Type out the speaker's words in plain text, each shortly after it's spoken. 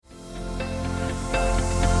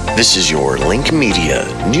This is your Link Media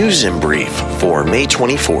News in Brief for May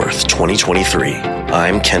 24th, 2023.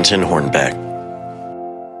 I'm Kenton Hornbeck.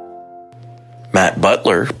 Matt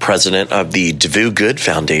Butler, president of the DeVue Good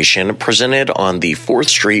Foundation, presented on the 4th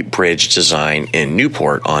Street Bridge design in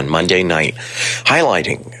Newport on Monday night,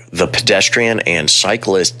 highlighting the pedestrian and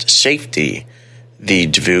cyclist safety the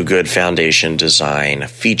DeVue Good Foundation design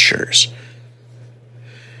features.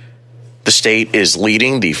 The state is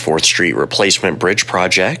leading the 4th Street Replacement Bridge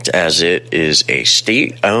project as it is a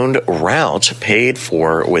state-owned route paid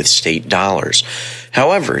for with state dollars.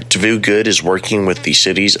 However, DeVue Good is working with the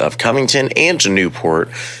cities of Covington and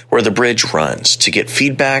Newport, where the bridge runs, to get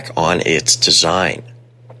feedback on its design.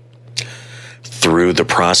 Through the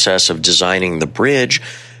process of designing the bridge,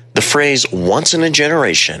 the phrase "once in a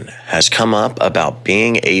generation" has come up about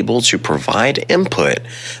being able to provide input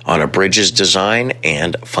on a bridge's design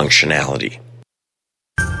and functionality.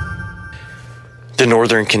 The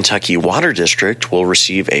Northern Kentucky Water District will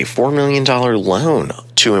receive a $4 million loan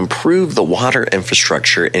to improve the water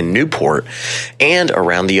infrastructure in Newport and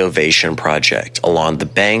around the Ovation Project along the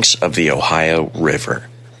banks of the Ohio River.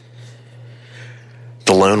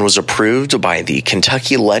 The loan was approved by the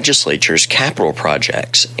Kentucky Legislature's Capital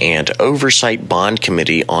Projects and Oversight Bond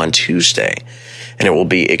Committee on Tuesday, and it will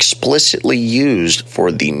be explicitly used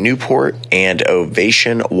for the Newport and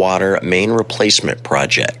Ovation water main replacement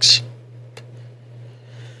projects.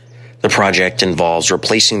 The project involves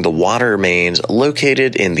replacing the water mains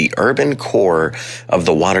located in the urban core of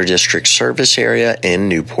the Water District service area in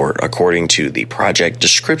Newport, according to the project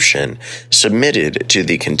description submitted to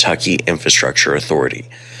the Kentucky Infrastructure Authority.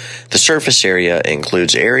 The surface area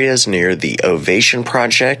includes areas near the Ovation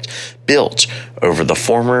Project built over the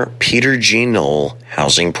former Peter G. Knoll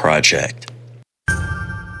housing project.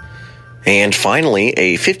 And finally,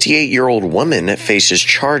 a 58-year-old woman faces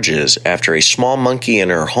charges after a small monkey in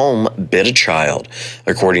her home bit a child,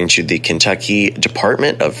 according to the Kentucky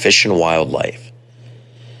Department of Fish and Wildlife.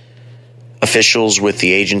 Officials with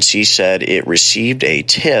the agency said it received a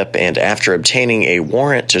tip and, after obtaining a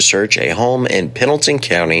warrant to search a home in Pendleton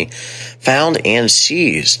County, found and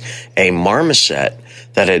seized a marmoset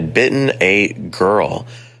that had bitten a girl.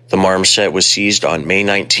 The marmoset was seized on May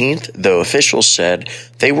 19th, though officials said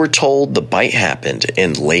they were told the bite happened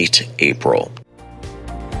in late April.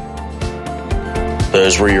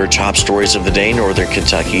 Those were your top stories of the day, Northern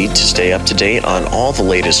Kentucky. To stay up to date on all the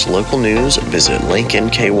latest local news, visit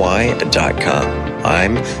lincolnky.com.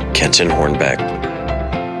 I'm Kenton Hornbeck.